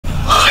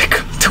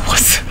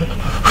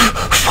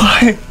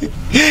Why?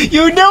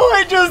 You know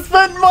I just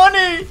spent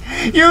money!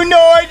 You know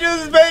I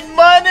just spent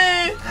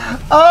money!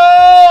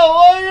 Oh,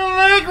 why you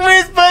make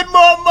me spend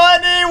more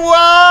money?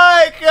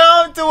 Why?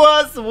 Come to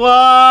us,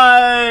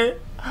 why?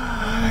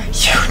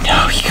 You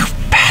know, you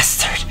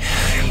bastard.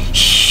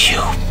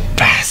 You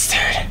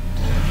bastard.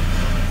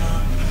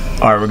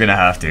 Alright, we're gonna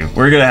have to.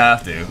 We're gonna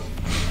have to.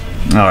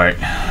 Alright.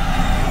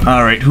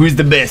 Alright, who's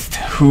the best?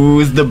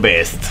 Who's the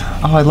best?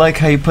 Oh, I like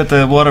how you put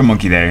the water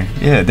monkey there.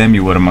 Yeah, damn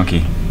you, water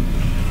monkey.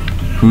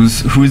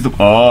 Who's the...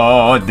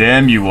 Oh,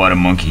 damn you, water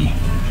monkey.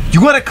 You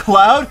got a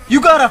cloud?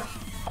 You got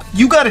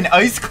an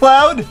ice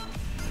cloud?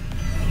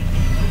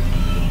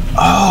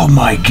 Oh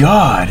my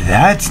god,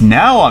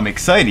 now I'm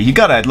excited. He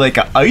got like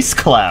an ice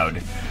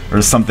cloud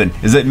or something.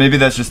 Is it, maybe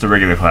that's just a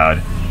regular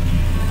cloud.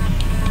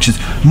 Just,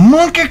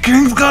 Monkey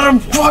King's got a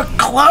fuck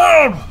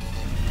cloud!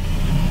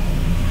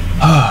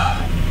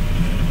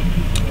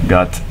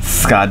 Got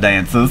ska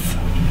dances.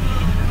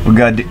 We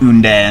got the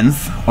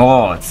undans.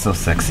 Oh, it's so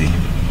sexy.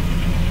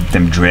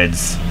 Them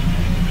dreads.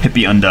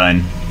 Hippie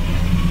undone.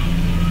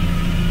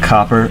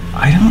 Copper.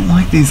 I don't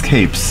like these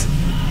capes.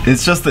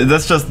 It's just,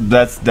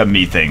 that's the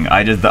me thing.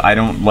 I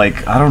don't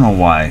like, I don't know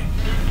why.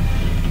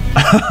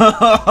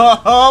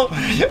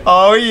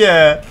 Oh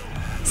yeah.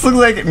 This looks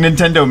like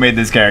Nintendo made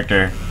this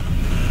character.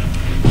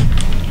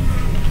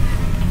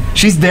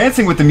 She's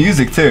dancing with the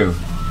music too.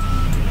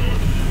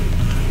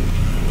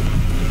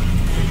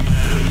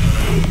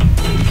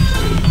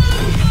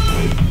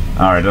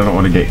 Alright, I don't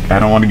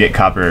want to get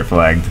copyright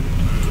flagged.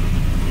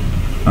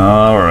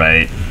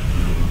 Alright.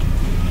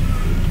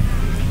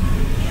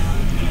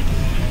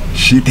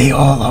 They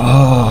all,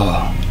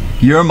 oh.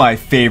 You're my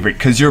favorite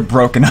because you're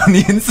broken on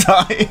the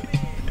inside.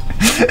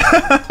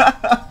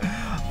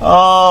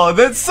 Oh,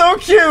 that's so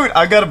cute.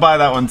 I gotta buy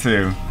that one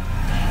too.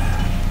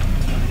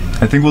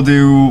 I think we'll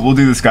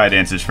do the sky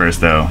dancers first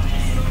though.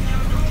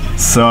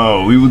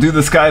 So we will do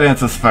the sky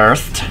dancers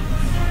first.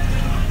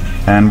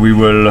 And we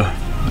will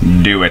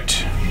do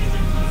it.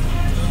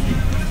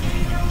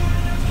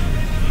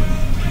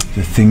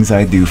 The things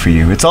I do for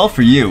you. It's all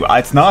for you.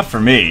 It's not for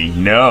me.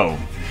 No.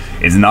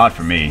 It's not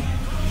for me.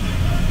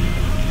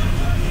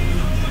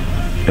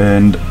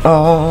 And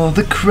all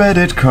the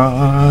credit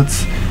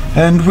cards.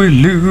 And we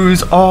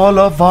lose all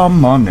of our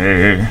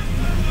money.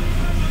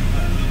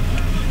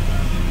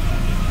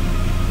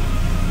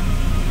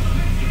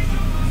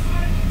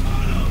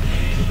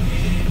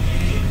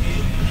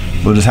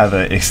 We'll just have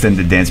an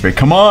extended dance break.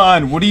 Come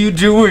on, what are you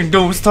doing?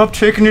 Don't stop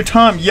taking your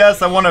time.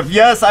 Yes, I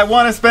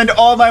wanna spend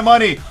all my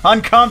money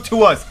on Come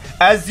to Us,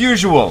 as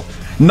usual.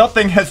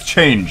 Nothing has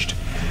changed.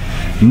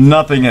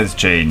 Nothing has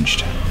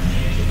changed.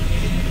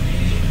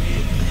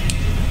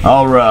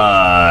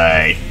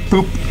 Alright.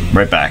 Boop.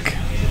 Right back.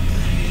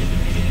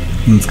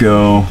 Let's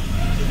go.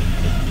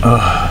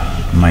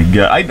 Oh my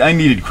god. I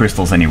needed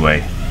crystals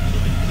anyway.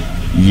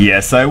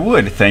 Yes, I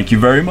would. Thank you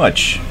very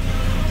much.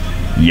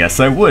 Yes,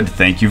 I would.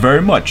 Thank you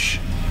very much.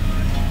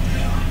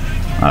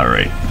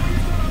 Alright.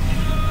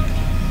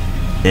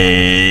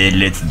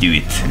 Let's do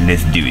it.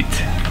 Let's do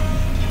it.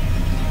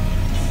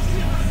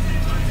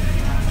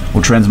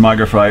 We'll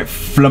transmogrify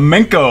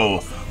Flamenco.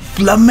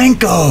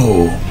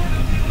 Flamenco.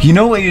 You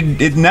know what?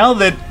 Now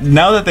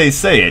that they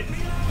say it.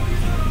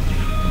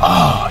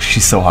 Oh,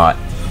 she's so hot.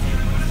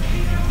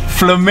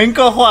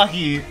 Flamenco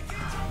Hwahee.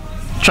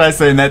 Try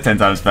saying that 10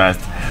 times fast.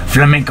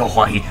 Flamenco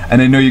Hwahee.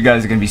 And I know you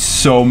guys are gonna be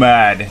so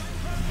mad.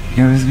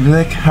 You're gonna be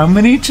like, how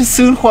many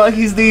Chasun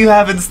Hwahees do you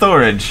have in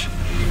storage?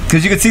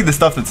 Because you can see the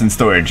stuff that's in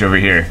storage over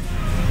here.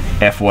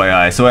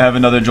 FYI. So I have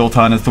another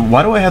Joltana.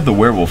 Why do I have the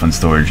werewolf in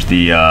storage?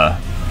 The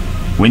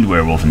wind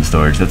werewolf in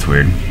storage. That's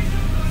weird.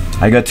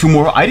 I got 2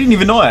 more. I didn't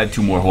even know I had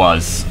 2 more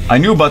Hwahees. I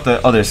knew about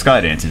the other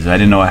sky dances. I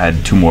didn't know I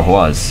had 2 more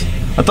Hwahees.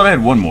 I thought I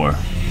had 1 more.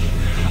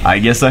 I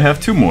guess I have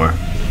 2 more.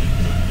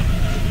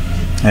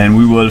 And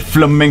we will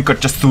Flamenco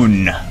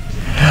Chasun.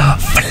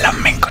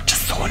 Flamenco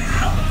Chasun.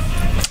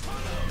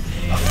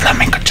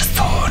 Flamenco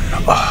Chasun.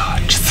 Oh,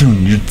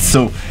 Chasun, you're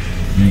so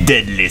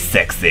deadly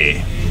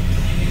sexy.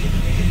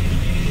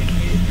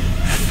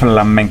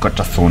 Flamenco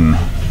Chasun.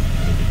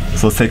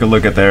 So let's take a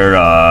look at their,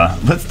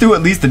 let's do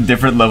at least a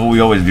different level.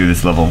 We always do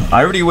this level.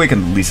 I already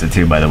awakened Lisa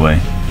too, by the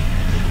way.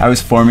 I was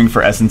farming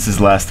for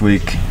essences last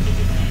week.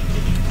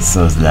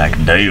 So it's like,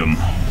 damn.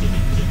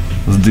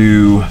 Let's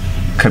do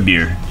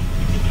Kabir.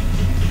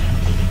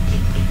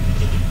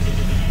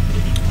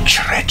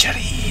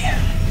 Treachery.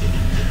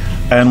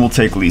 And we'll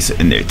take Lisa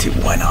in there too,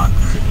 why not?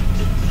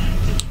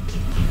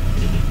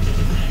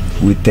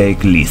 We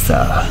take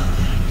Lisa.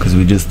 Because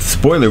we just,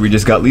 spoiler, we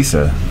just got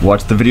Lisa.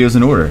 Watch the videos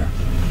in order.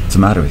 What's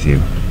the matter with you?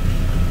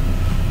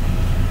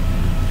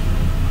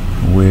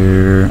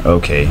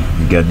 Okay,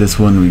 we got this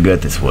one, we got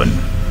this one.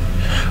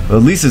 Well,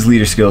 Lisa's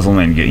leader skill is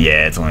only in guild,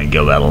 yeah, it's only in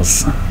guild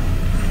battles.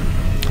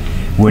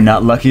 We're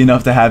not lucky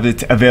enough to have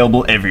it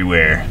available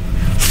everywhere.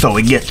 So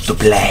we get to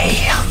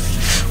play.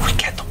 We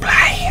get to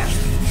play.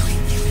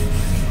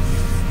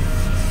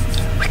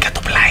 We get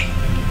to play.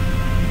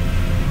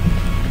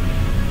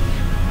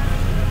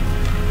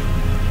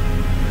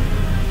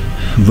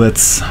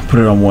 Let's put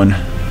it on 1.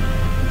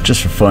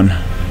 Just for fun.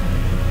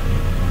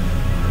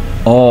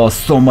 Oh,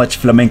 so much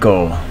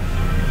flamenco.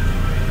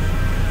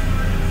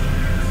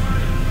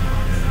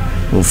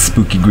 Little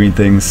spooky green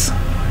things.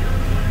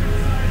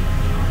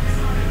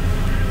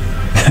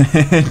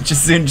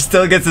 Chasun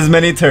still gets as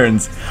many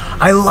turns.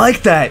 I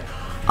like that.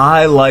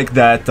 I like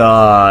that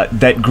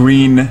that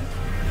green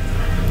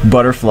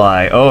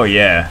butterfly. Oh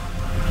yeah.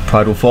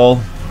 Pride will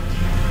fall.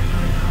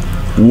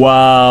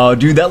 Wow,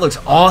 dude, that looks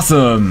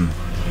awesome.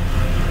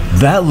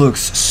 That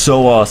looks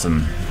so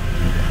awesome.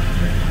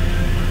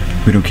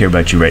 We don't care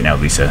about you right now,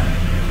 Lisa.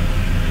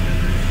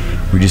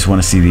 We just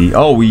want to see the...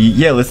 Oh,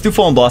 yeah, let's do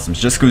Fallen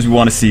Blossoms, just because we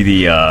want to see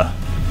the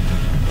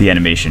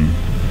animation.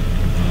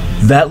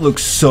 That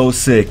looks so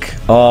sick.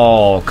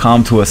 Oh,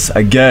 come to us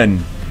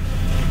again.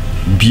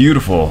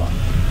 Beautiful.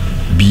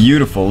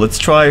 Beautiful. Let's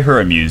try her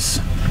amuse.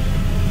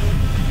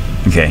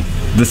 Okay,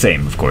 the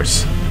same, of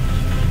course.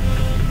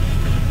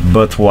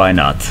 But why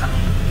not?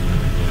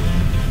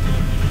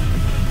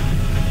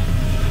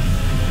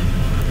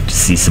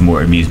 Just see some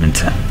more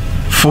amusement.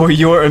 For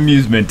your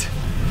amusement.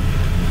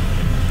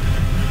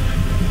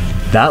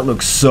 That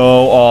looks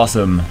so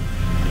awesome.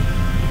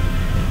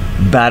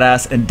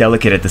 Badass and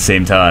delicate at the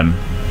same time.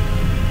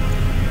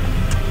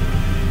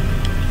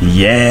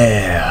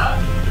 Yeah.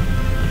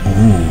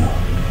 Ooh.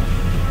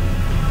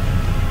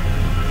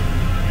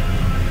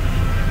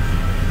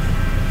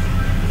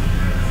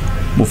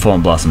 We'll fall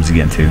in blossoms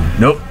again too.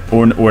 Nope.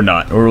 Or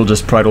not. Or we'll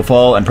just Pride will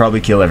fall and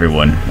probably kill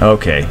everyone.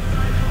 Okay.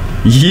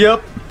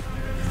 Yep.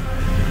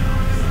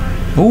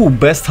 Ooh,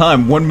 best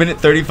time, 1 minute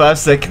 35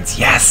 seconds.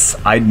 Yes!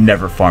 I'd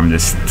never farmed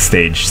this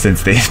stage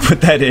since they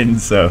put that in,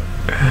 so...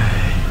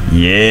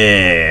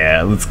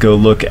 Yeah, let's go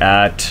look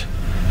at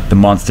the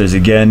monsters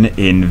again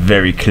in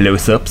very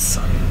close-ups.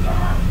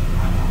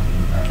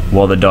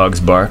 While the dogs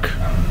bark.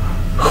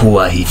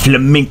 Hwahee,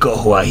 Flamenco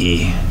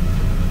Hwahee.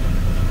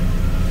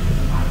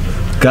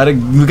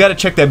 We gotta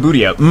check that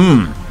booty out.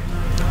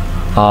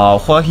 Aw,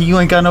 Hwahee, you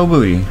ain't got no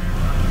booty.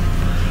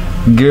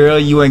 Girl,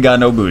 you ain't got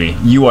no booty.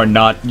 You're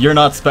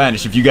not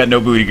Spanish if you got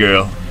no booty,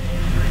 girl.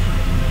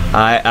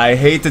 I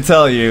hate to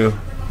tell you.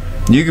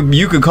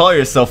 You could call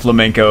yourself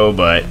flamenco,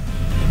 but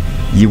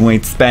you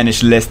ain't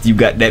Spanish lest you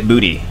got that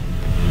booty.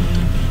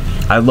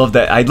 I love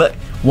that. I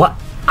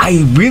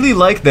really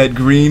like that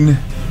green.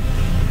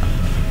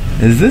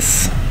 Is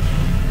this?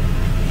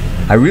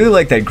 I really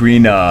like that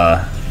green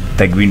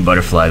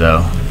butterfly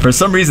though. For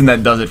some reason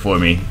that does it for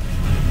me.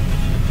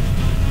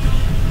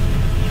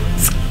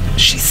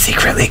 She's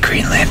secretly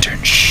Green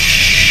Lantern.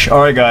 Shh. All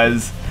right,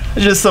 guys.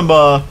 Just some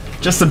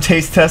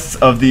taste tests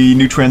of the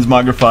new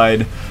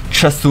transmogrified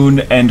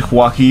Chasun and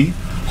Hwahee.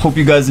 Hope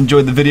you guys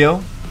enjoyed the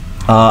video,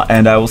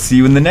 and I will see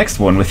you in the next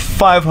one with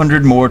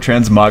 500 more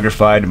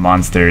transmogrified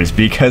monsters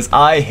because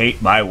I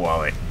hate my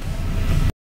wallet.